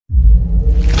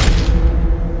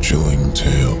Chilling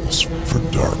tales for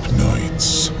dark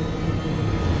nights.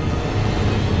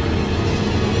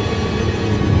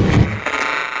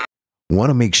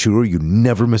 Want to make sure you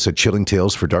never miss a Chilling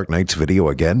Tales for Dark Nights video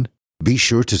again? Be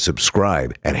sure to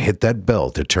subscribe and hit that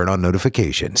bell to turn on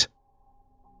notifications.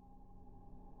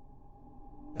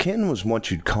 Ken was what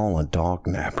you'd call a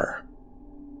dognapper.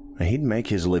 He'd make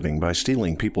his living by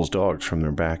stealing people's dogs from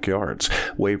their backyards,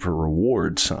 wait for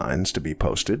reward signs to be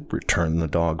posted, return the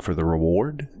dog for the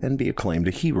reward, and be acclaimed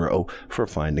a hero for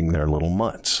finding their little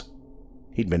mutts.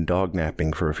 He'd been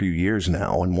dognapping for a few years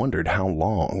now and wondered how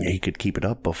long he could keep it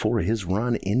up before his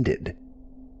run ended.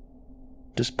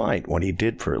 Despite what he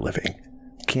did for a living,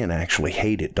 Ken actually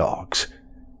hated dogs.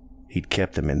 He'd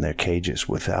kept them in their cages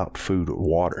without food or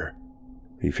water.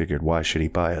 He figured, why should he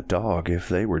buy a dog if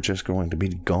they were just going to be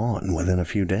gone within a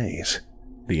few days?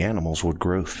 The animals would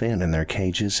grow thin in their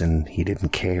cages and he didn't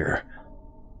care.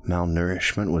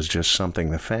 Malnourishment was just something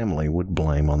the family would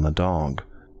blame on the dog.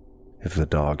 If the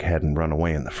dog hadn't run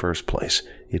away in the first place,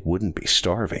 it wouldn't be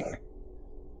starving.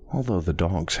 Although the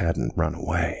dogs hadn't run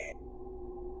away.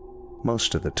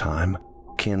 Most of the time,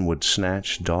 Ken would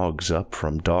snatch dogs up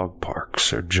from dog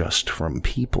parks or just from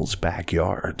people's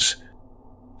backyards.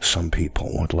 Some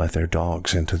people would let their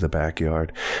dogs into the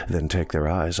backyard, then take their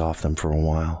eyes off them for a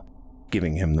while,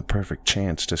 giving him the perfect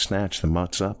chance to snatch the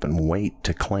mutts up and wait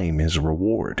to claim his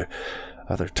reward.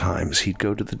 Other times he'd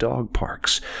go to the dog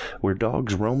parks, where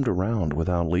dogs roamed around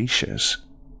without leashes.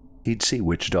 He'd see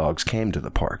which dogs came to the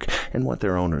park and what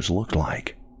their owners looked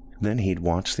like. Then he'd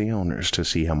watch the owners to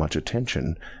see how much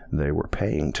attention they were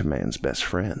paying to man's best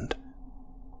friend.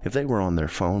 If they were on their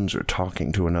phones or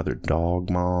talking to another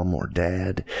dog mom or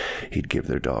dad, he'd give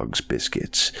their dogs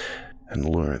biscuits and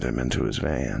lure them into his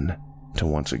van to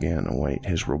once again await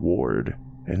his reward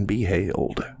and be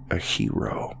hailed a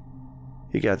hero.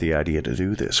 He got the idea to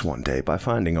do this one day by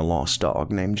finding a lost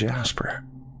dog named Jasper.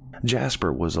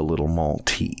 Jasper was a little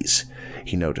Maltese.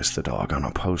 He noticed the dog on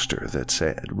a poster that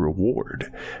said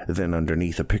reward. Then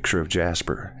underneath a picture of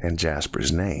Jasper and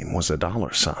Jasper's name was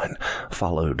a $sign,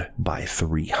 followed by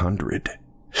 300.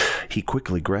 He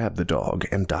quickly grabbed the dog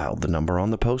and dialed the number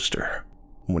on the poster.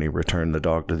 When he returned the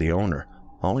dog to the owner,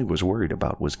 all he was worried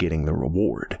about was getting the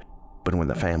reward. But when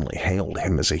the family hailed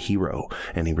him as a hero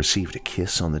and he received a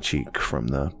kiss on the cheek from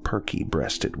the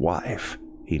perky-breasted wife,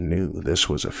 he knew this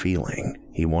was a feeling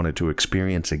he wanted to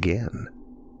experience again.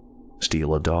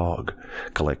 Steal a dog,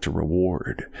 collect a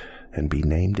reward, and be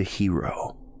named a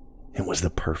hero. It was the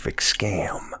perfect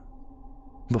scam.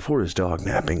 Before his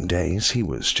dognapping days, he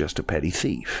was just a petty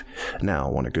thief.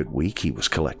 Now, on a good week, he was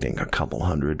collecting a couple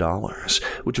 $100,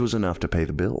 which was enough to pay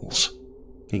the bills.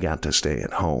 He got to stay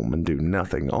at home and do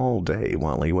nothing all day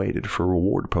while he waited for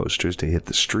reward posters to hit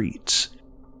the streets.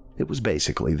 It was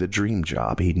basically the dream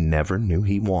job he never knew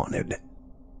he wanted.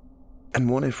 And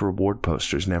what if reward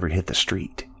posters never hit the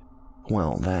street?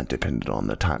 Well, that depended on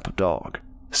the type of dog,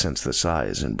 since the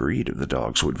size and breed of the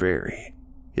dogs would vary.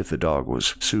 If the dog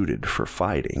was suited for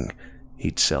fighting,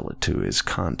 he'd sell it to his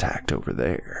contact over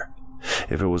there.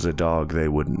 If it was a dog they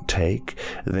wouldn't take,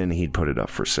 then he'd put it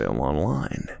up for sale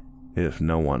online. If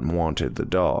no one wanted the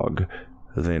dog,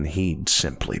 then he'd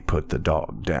simply put the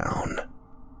dog down.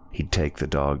 He'd take the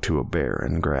dog to a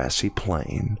barren, grassy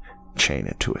plain, chain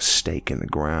it to a stake in the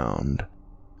ground,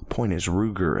 point his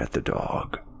Ruger at the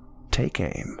dog, take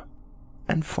aim,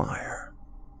 and fire.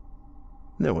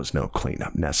 There was no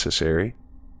cleanup necessary.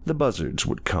 The buzzards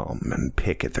would come and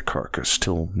pick at the carcass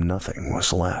till nothing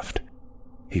was left.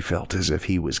 He felt as if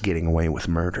he was getting away with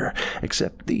murder,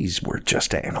 except these were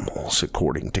just animals,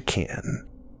 according to Ken,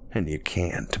 and you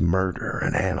can't murder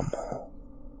an animal.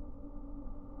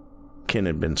 Ken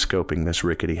had been scoping this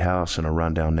rickety house in a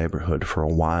rundown neighborhood for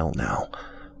a while now.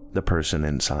 The person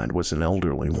inside was an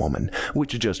elderly woman,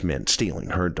 which just meant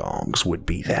stealing her dogs would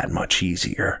be that much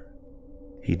easier.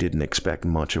 He didn't expect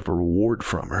much of a reward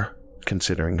from her,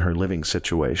 considering her living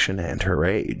situation and her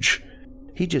age.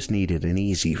 He just needed an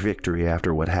easy victory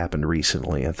after what happened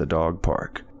recently at the dog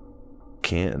park.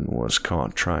 Ken was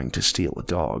caught trying to steal a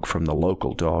dog from the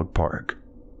local dog park.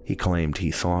 He claimed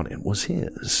he thought it was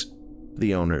his.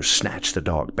 The owner snatched the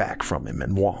dog back from him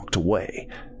and walked away.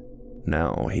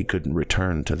 Now he couldn't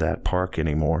return to that park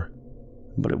anymore.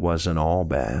 But it wasn't all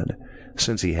bad,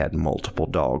 since he had multiple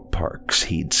dog parks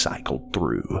he'd cycled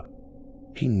through.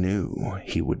 He knew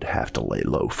he would have to lay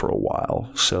low for a while,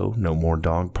 so no more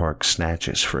dog park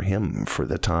snatches for him for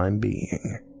the time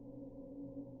being.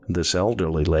 This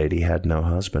elderly lady had no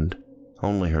husband,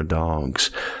 only her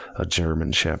dogs, a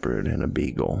German Shepherd and a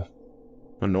Beagle.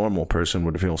 A normal person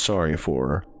would feel sorry for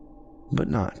her, but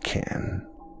not Ken.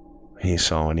 He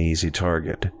saw an easy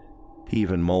target. He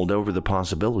even mulled over the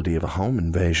possibility of a home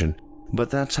invasion, but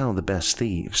that's how the best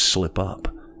thieves slip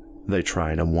up. They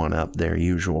try to one-up their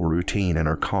usual routine and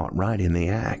are caught right in the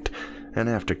act. And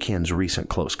after Ken's recent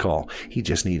close call, he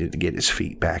just needed to get his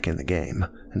feet back in the game,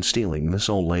 and stealing this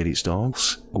old lady's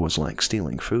dogs was like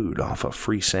stealing food off a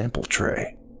free sample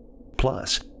tray.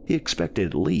 Plus, he expected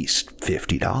at least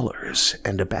 $50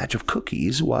 and a batch of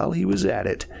cookies while he was at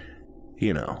it.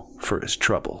 You know, for his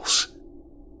troubles.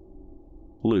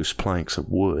 Loose planks of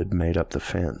wood made up the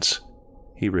fence.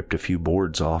 He ripped a few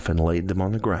boards off and laid them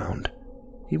on the ground.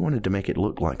 He wanted to make it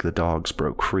look like the dogs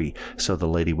broke free so the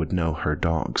lady would know her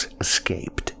dogs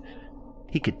escaped.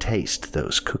 He could taste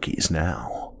those cookies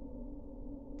now.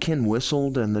 Ken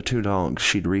whistled, and the 2 dogs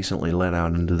she'd recently let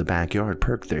out into the backyard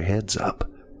perked their heads up.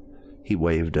 He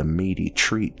waved a meaty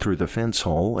treat through the fence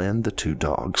hole, and the 2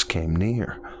 dogs came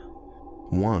near.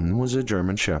 One was a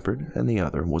German Shepherd, and the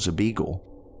other was a Beagle.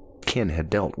 Ken had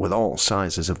dealt with all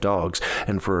sizes of dogs,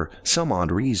 and for some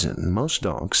odd reason, most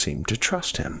dogs seemed to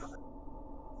trust him.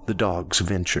 The dogs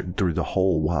ventured through the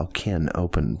hole while Ken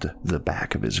opened the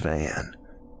back of his van.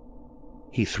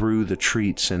 He threw the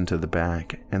treats into the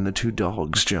back, and the 2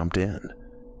 dogs jumped in.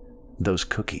 Those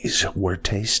cookies were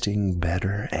tasting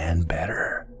better and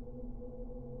better.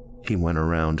 He went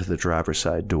around to the driver's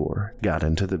side door, got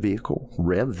into the vehicle,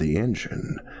 revved the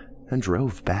engine, and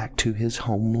drove back to his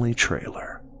homely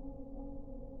trailer.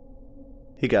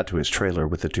 He got to his trailer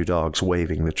with the 2 dogs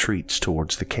waving the treats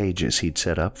towards the cages he'd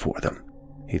set up for them.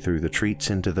 He threw the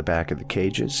treats into the back of the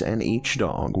cages, and each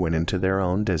dog went into their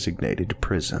own designated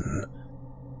prison.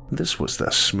 This was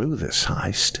the smoothest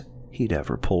heist he'd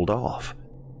ever pulled off.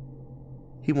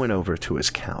 He went over to his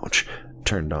couch,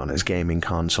 turned on his gaming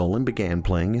console, and began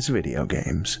playing his video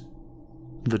games.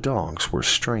 The dogs were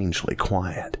strangely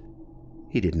quiet.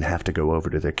 He didn't have to go over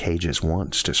to their cages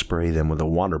once to spray them with a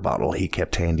water bottle he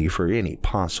kept handy for any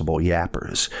possible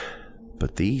yappers,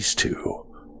 but these 2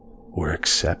 were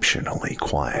exceptionally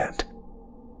quiet.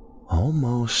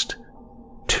 Almost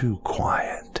too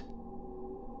quiet.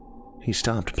 He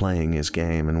stopped playing his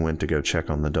game and went to go check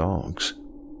on the dogs.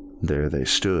 There they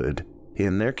stood,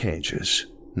 in their cages,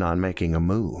 not making a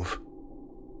move.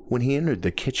 When he entered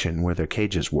the kitchen where their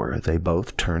cages were, they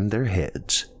both turned their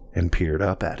heads and peered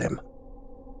up at him.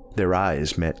 Their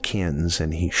eyes met Ken's,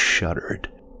 and he shuddered.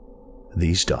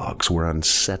 These dogs were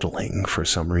unsettling for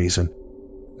some reason,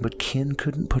 but Ken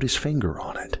couldn't put his finger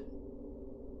on it.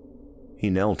 He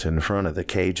knelt in front of the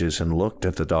cages and looked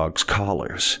at the dogs'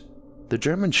 collars. The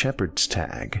German Shepherd's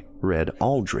tag read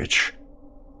Aldrich.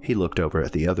 He looked over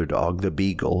at the other dog, the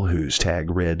Beagle, whose tag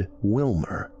read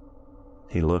Wilmer.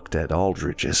 He looked at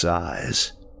Aldrich's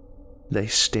eyes. They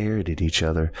stared at each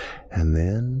other, and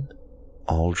then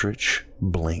Aldrich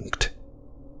blinked.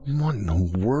 "What in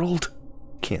the world?"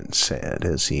 Ken said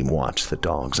as he watched the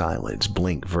dog's eyelids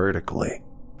blink vertically,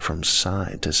 from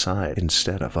side to side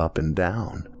instead of up and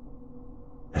down.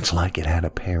 It's like it had a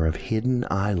pair of hidden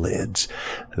eyelids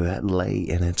that lay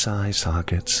in its eye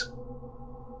sockets.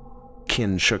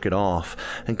 Ken shook it off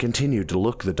and continued to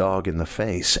look the dog in the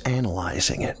face,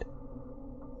 analyzing it.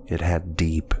 It had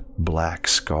deep black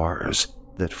scars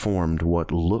that formed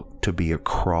what looked to be a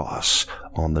cross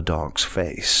on the dog's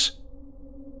face.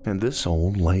 And this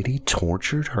old lady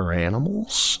tortured her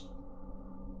animals?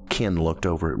 Ken looked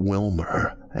over at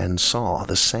Wilmer and saw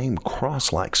the same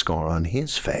cross-like scar on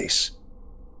his face.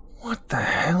 "What the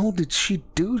hell did she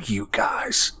do to you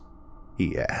guys?"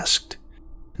 he asked,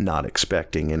 not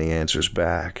expecting any answers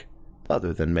back,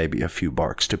 other than maybe a few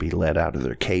barks to be let out of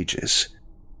their cages.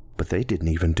 But they didn't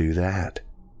even do that.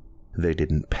 They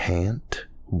didn't pant,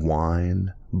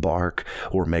 whine, bark,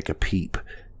 or make a peep.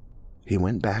 He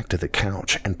went back to the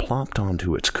couch and plopped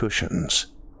onto its cushions.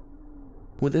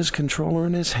 With his controller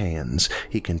in his hands,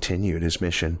 he continued his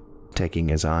mission, taking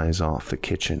his eyes off the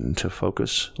kitchen to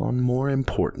focus on more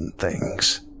important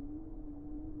things.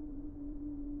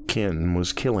 Ken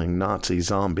was killing Nazi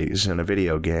zombies in a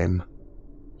video game.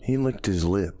 He licked his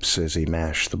lips as he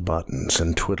mashed the buttons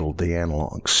and twiddled the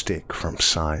analog stick from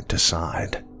side to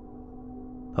side.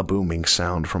 A booming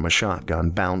sound from a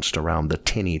shotgun bounced around the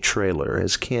tinny trailer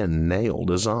as Ken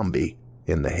nailed a zombie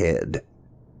in the head.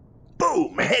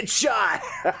 "Boom! Headshot!"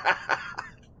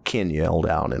 Ken yelled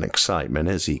out in excitement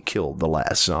as he killed the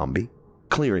last zombie,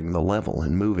 clearing the level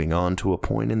and moving on to a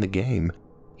point in the game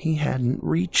he hadn't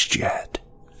reached yet.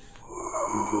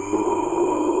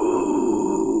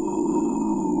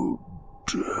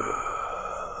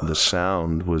 The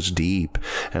sound was deep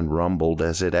and rumbled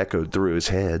as it echoed through his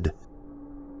head.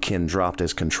 Ken dropped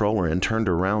his controller and turned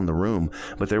around the room,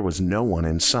 but there was no one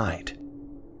in sight.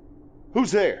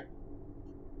 "Who's there?"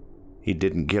 He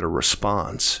didn't get a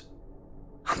response.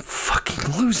 I'm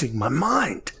fucking losing my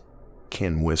mind,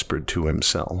 Ken whispered to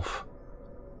himself.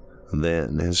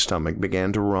 Then his stomach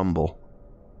began to rumble.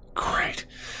 Great.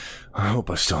 I hope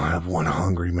I still have one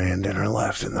Hungry Man dinner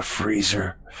left in the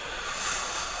freezer.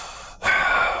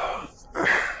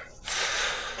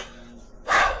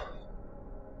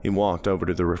 He walked over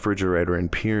to the refrigerator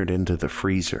and peered into the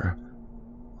freezer.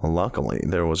 Luckily,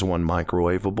 there was one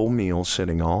microwavable meal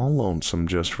sitting all lonesome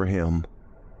just for him.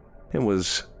 It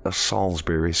was a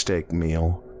Salisbury steak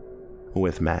meal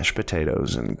with mashed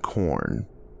potatoes and corn.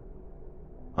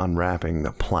 Unwrapping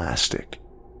the plastic,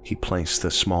 he placed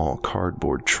the small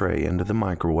cardboard tray into the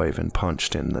microwave and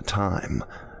punched in the time.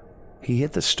 He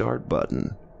hit the start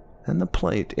button, and the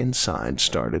plate inside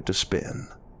started to spin.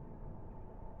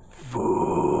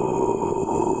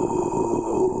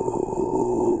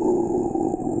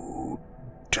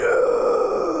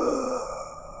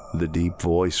 The deep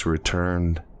voice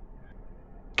returned.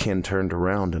 Ken turned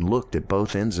around and looked at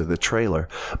both ends of the trailer,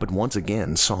 but once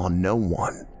again saw no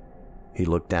one. He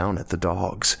looked down at the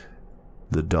dogs.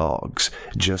 The dogs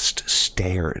just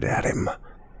stared at him,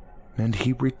 and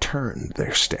he returned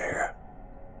their stare.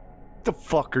 "The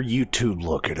fuck are you two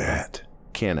looking at?"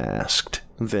 Ken asked,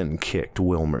 then kicked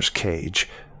Wilmer's cage.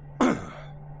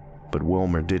 But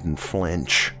Wilmer didn't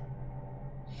flinch.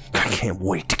 "I can't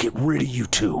wait to get rid of you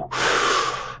two,"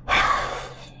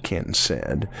 Ken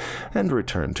said, and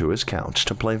returned to his couch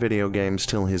to play video games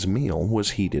till his meal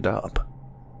was heated up.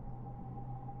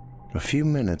 A few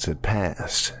minutes had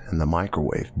passed, and the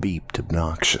microwave beeped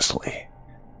obnoxiously.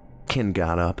 Ken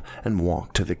got up and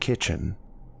walked to the kitchen.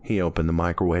 He opened the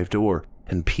microwave door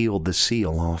and peeled the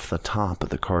seal off the top of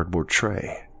the cardboard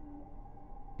tray.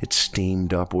 It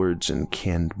steamed upwards, and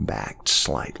Ken backed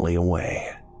slightly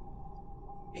away.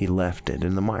 He left it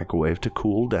in the microwave to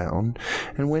cool down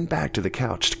and went back to the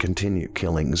couch to continue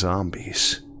killing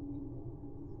zombies.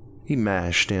 He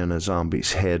mashed in a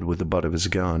zombie's head with the butt of his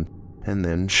gun and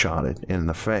then shot it in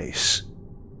the face.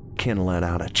 Ken let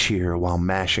out a cheer while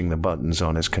mashing the buttons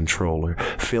on his controller,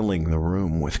 filling the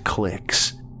room with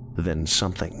clicks. Then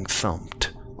something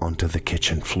thumped onto the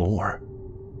kitchen floor.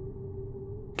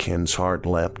 Ken's heart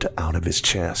leapt out of his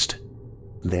chest.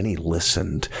 Then he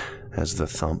listened as the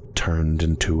thump turned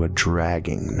into a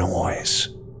dragging noise.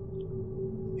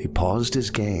 He paused his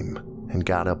game and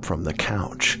got up from the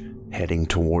couch, heading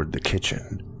toward the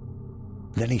kitchen.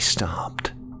 Then he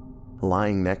stopped.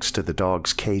 Lying next to the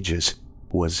dogs' cages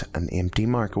was an empty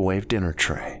microwave dinner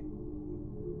tray.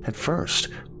 At first,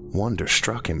 wonder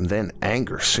struck him, then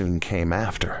anger soon came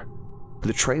after.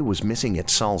 The tray was missing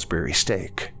its Salisbury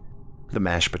steak. The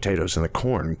mashed potatoes and the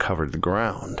corn covered the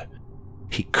ground.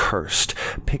 He cursed,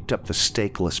 picked up the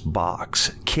steakless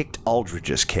box, kicked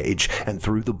Aldridge's cage, and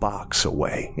threw the box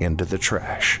away into the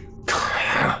trash.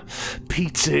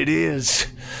 "Pizza it is,"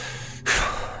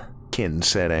 Ken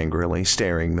said angrily,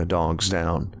 staring the dogs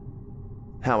down.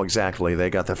 How exactly they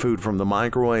got the food from the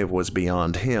microwave was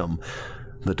beyond him.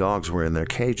 The dogs were in their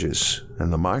cages,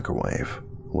 and the microwave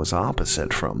was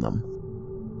opposite from them.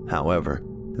 However,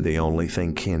 the only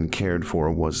thing Ken cared for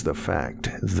was the fact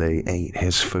they ate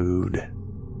his food.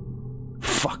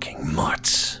 Fucking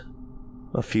mutts.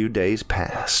 A few days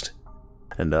passed,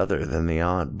 and other than the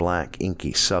odd black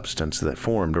inky substance that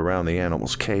formed around the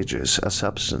animals' cages, a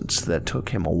substance that took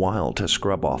him a while to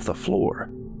scrub off the floor,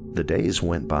 the days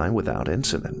went by without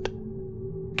incident.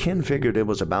 Ken figured it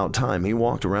was about time he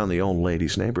walked around the old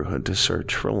lady's neighborhood to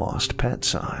search for lost pet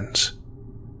signs.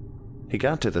 He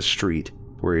got to the street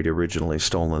where he'd originally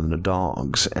stolen the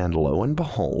dogs, and lo and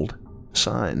behold,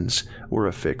 signs were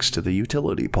affixed to the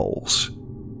utility poles.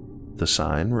 The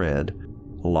sign read,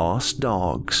 "Lost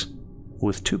Dogs,"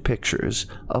 with 2 pictures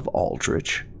of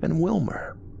Aldrich and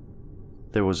Wilmer.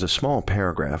 There was a small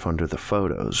paragraph under the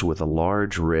photos with a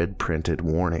large red printed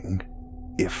warning.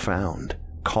 "If found,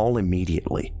 call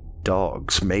immediately.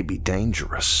 Dogs may be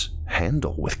dangerous.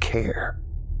 Handle with care."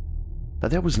 Now,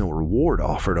 there was no reward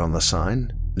offered on the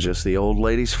sign, just the old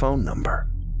lady's phone number.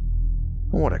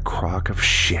 What a crock of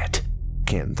shit,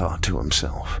 Ken thought to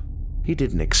himself. He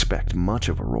didn't expect much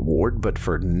of a reward, but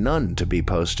for none to be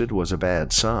posted was a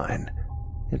bad sign.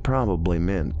 It probably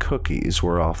meant cookies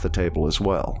were off the table as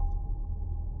well.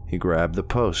 He grabbed the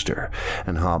poster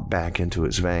and hopped back into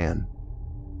his van.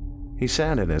 He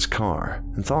sat in his car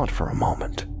and thought for a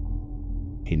moment.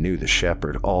 He knew the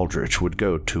shepherd Aldrich would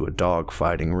go to a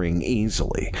dog-fighting ring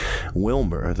easily.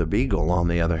 Wilmer, the beagle, on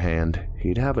the other hand,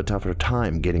 he'd have a tougher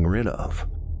time getting rid of.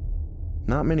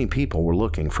 Not many people were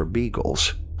looking for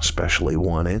beagles, especially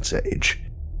one its age.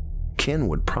 Ken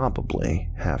would probably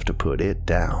have to put it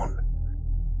down.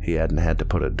 He hadn't had to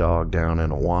put a dog down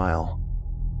in a while.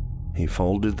 He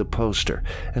folded the poster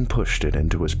and pushed it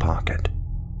into his pocket.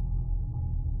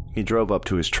 He drove up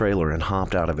to his trailer and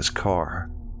hopped out of his car.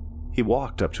 He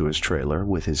walked up to his trailer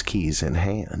with his keys in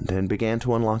hand and began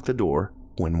to unlock the door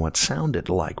when what sounded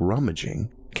like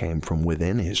rummaging came from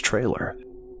within his trailer.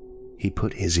 He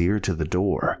put his ear to the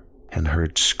door and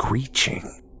heard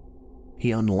screeching.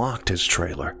 He unlocked his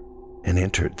trailer and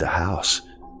entered the house.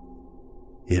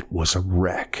 It was a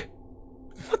wreck.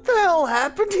 "What the hell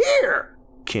happened here?"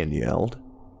 Ken yelled.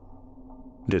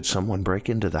 Did someone break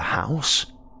into the house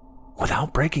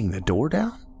without breaking the door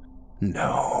down?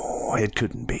 No, it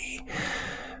couldn't be.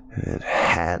 It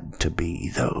had to be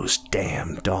those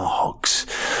damn dogs.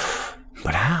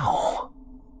 But how?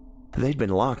 They'd been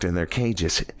locked in their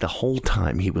cages the whole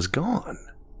time he was gone.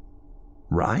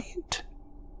 Right?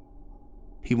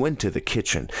 He went to the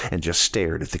kitchen and just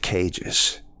stared at the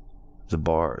cages. The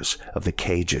bars of the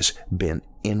cages bent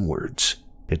inwards.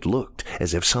 It looked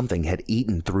as if something had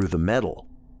eaten through the metal.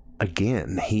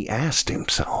 Again, he asked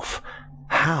himself,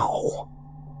 how?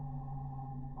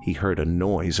 He heard a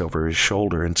noise over his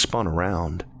shoulder and spun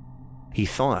around. He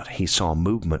thought he saw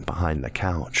movement behind the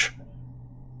couch.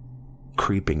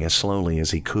 Creeping as slowly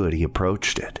as he could, he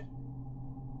approached it.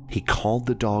 He called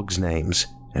the dogs' names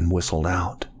and whistled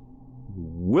out.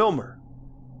 "Wilmer!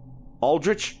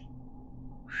 Aldrich!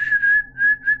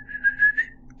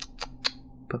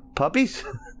 Puppies?"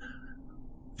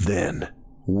 Then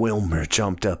Wilmer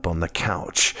jumped up on the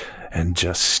couch and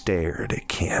just stared at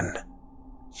Ken.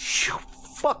 "You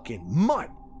fucking mutt!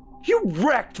 You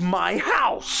wrecked my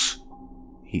house!"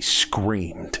 he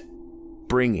screamed,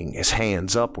 bringing his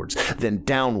hands upwards, then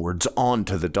downwards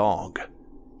onto the dog.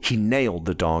 He nailed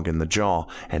the dog in the jaw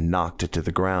and knocked it to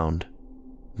the ground.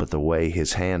 But the way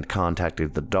his hand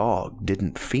contacted the dog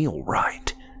didn't feel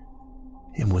right.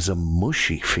 It was a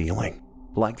mushy feeling,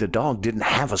 like the dog didn't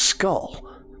have a skull.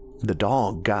 The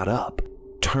dog got up,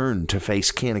 turned to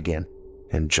face Ken again,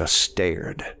 and just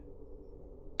stared.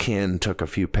 Ken took a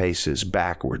few paces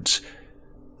backwards.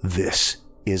 This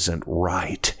isn't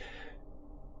right.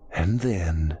 And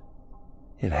then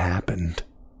it happened.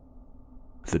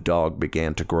 The dog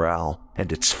began to growl,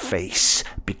 and its face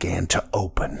began to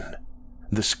open.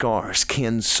 The scars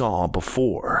Ken saw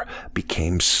before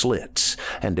became slits,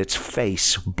 and its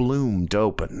face bloomed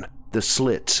open. The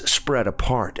slits spread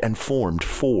apart and formed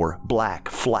 4 black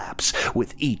flaps,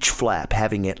 with each flap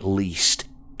having at least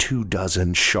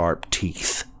 24 sharp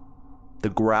teeth. The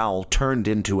growl turned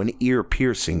into an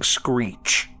ear-piercing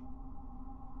screech.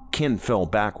 Ken fell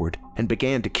backward and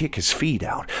began to kick his feet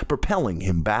out, propelling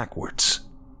him backwards.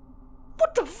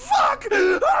 "What the fuck?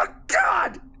 Oh,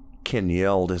 God!" Ken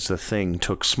yelled as the thing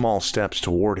took small steps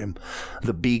toward him.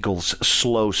 The beagle's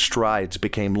slow strides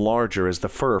became larger as the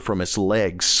fur from its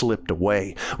legs slipped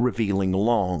away, revealing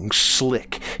long,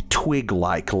 slick,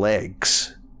 twig-like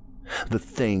legs. The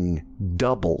thing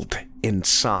doubled in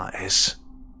size.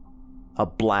 A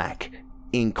black,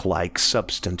 ink-like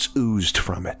substance oozed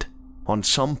from it. On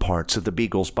some parts of the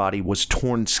beagle's body was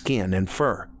torn skin and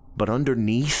fur, but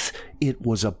underneath it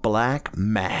was a black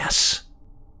mass.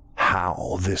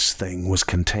 How this thing was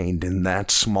contained in that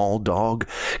small dog,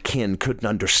 Ken couldn't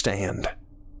understand.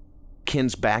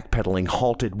 Ken's backpedaling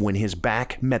halted when his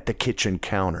back met the kitchen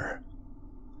counter.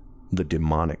 The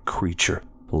demonic creature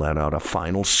let out a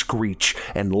final screech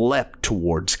and leapt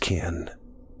towards Ken.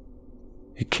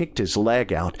 He kicked his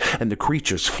leg out, and the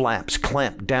creature's flaps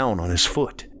clamped down on his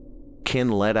foot. Ken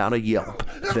let out a yelp,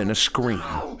 then a scream.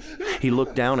 He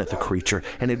looked down at the creature,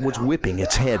 and it was whipping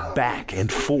its head back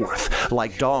and forth,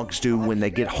 like dogs do when they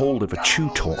get hold of a chew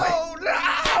toy.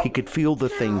 He could feel the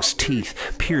thing's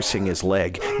teeth piercing his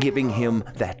leg, giving him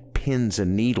that pins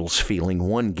and needles feeling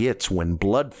one gets when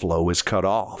blood flow is cut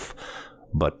off,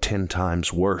 but 10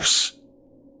 times worse.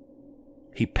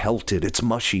 He pelted its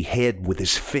mushy head with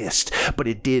his fist, but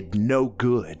it did no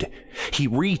good. He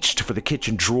reached for the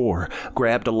kitchen drawer,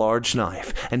 grabbed a large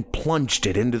knife, and plunged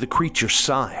it into the creature's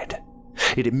side.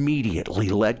 It immediately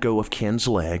let go of Ken's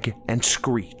leg and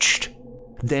screeched.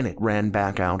 Then it ran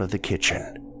back out of the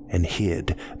kitchen and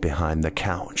hid behind the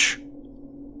couch.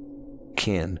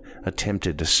 Ken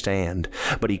attempted to stand,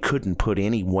 but he couldn't put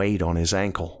any weight on his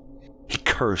ankle. He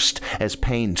cursed as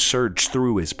pain surged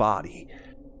through his body.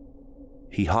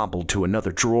 He hobbled to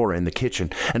another drawer in the kitchen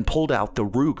and pulled out the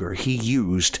Ruger he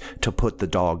used to put the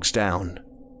dogs down.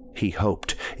 He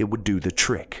hoped it would do the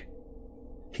trick.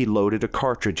 He loaded a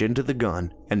cartridge into the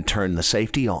gun and turned the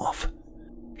safety off.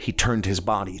 He turned his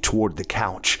body toward the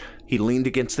couch. He leaned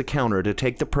against the counter to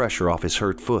take the pressure off his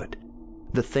hurt foot.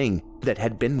 The thing that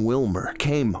had been Wilmer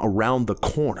came around the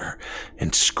corner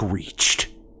and screeched.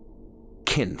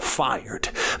 Ken fired,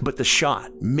 but the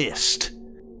shot missed.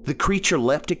 The creature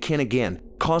leapt at Ken again,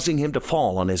 causing him to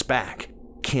fall on his back.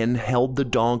 Ken held the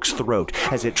dog's throat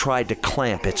as it tried to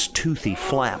clamp its toothy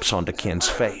flaps onto Ken's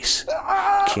face.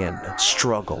 Ken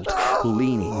struggled,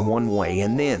 leaning one way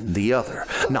and then the other,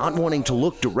 not wanting to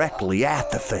look directly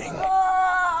at the thing.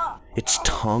 Its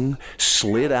tongue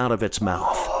slid out of its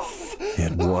mouth.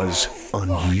 It was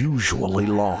unusually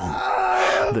long.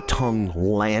 The tongue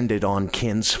landed on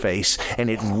Ken's face, and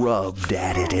it rubbed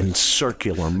at it in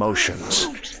circular motions.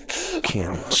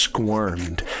 Ken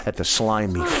squirmed at the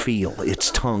slimy feel its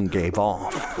tongue gave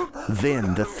off.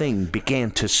 Then the thing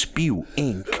began to spew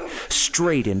ink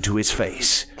straight into his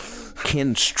face.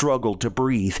 Ken struggled to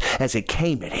breathe as it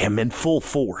came at him in full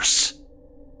force.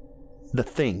 The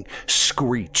thing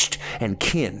screeched, and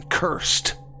Ken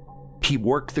cursed. He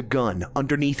worked the gun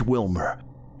underneath Wilmer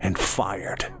and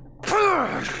fired.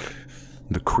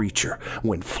 The creature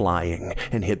went flying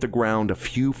and hit the ground a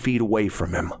few feet away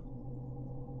from him.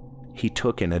 He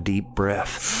took in a deep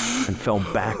breath and fell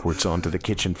backwards onto the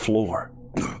kitchen floor.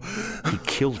 He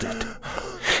killed it.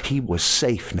 He was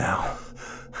safe now.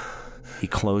 He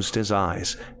closed his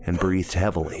eyes and breathed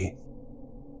heavily.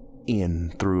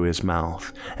 In through his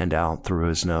mouth and out through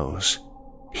his nose.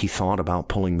 He thought about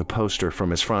pulling the poster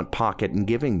from his front pocket and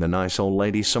giving the nice old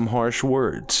lady some harsh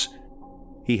words.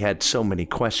 He had so many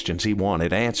questions he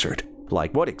wanted answered,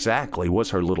 like what exactly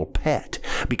was her little pet,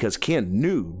 because Ken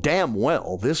knew damn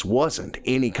well this wasn't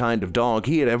any kind of dog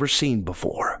he had ever seen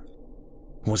before.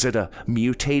 Was it a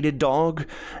mutated dog?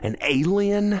 An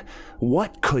alien?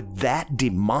 What could that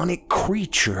demonic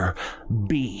creature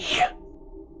be?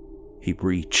 He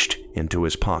reached into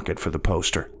his pocket for the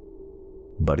poster,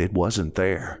 but it wasn't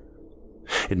there.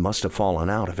 It must have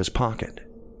fallen out of his pocket.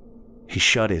 He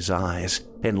shut his eyes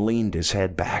and leaned his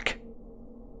head back.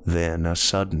 Then a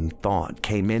sudden thought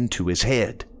came into his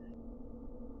head.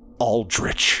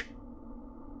 Aldrich.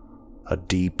 A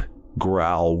deep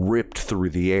growl ripped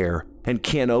through the air, and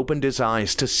Ken opened his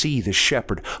eyes to see the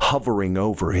shepherd hovering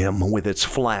over him with its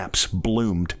flaps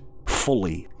bloomed,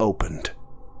 fully opened.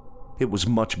 It was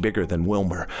much bigger than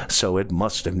Wilmer, so it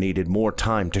must have needed more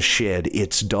time to shed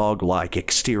its dog-like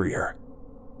exterior.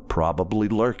 Probably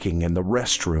lurking in the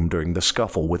restroom during the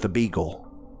scuffle with the beagle.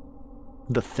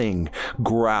 The thing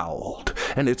growled,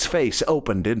 and its face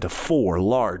opened into 4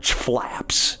 large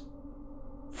flaps.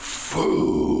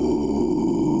 Food!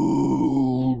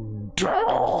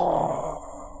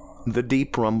 The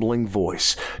deep rumbling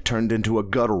voice turned into a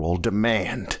guttural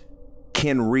demand.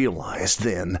 Ken realized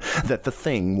then that the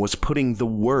thing was putting the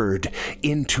word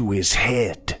into his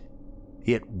head.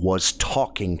 It was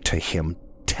talking to him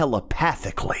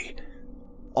telepathically.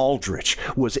 Aldrich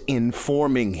was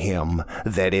informing him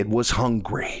that it was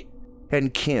hungry,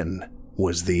 and Ken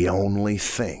was the only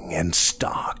thing in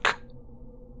stock.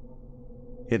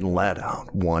 It let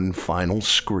out one final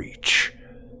screech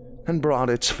and brought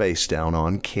its face down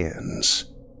on Ken's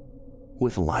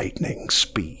with lightning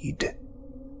speed.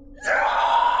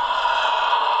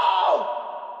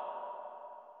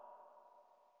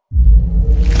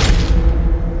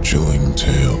 Chilling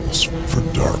tales for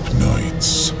dark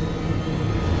nights.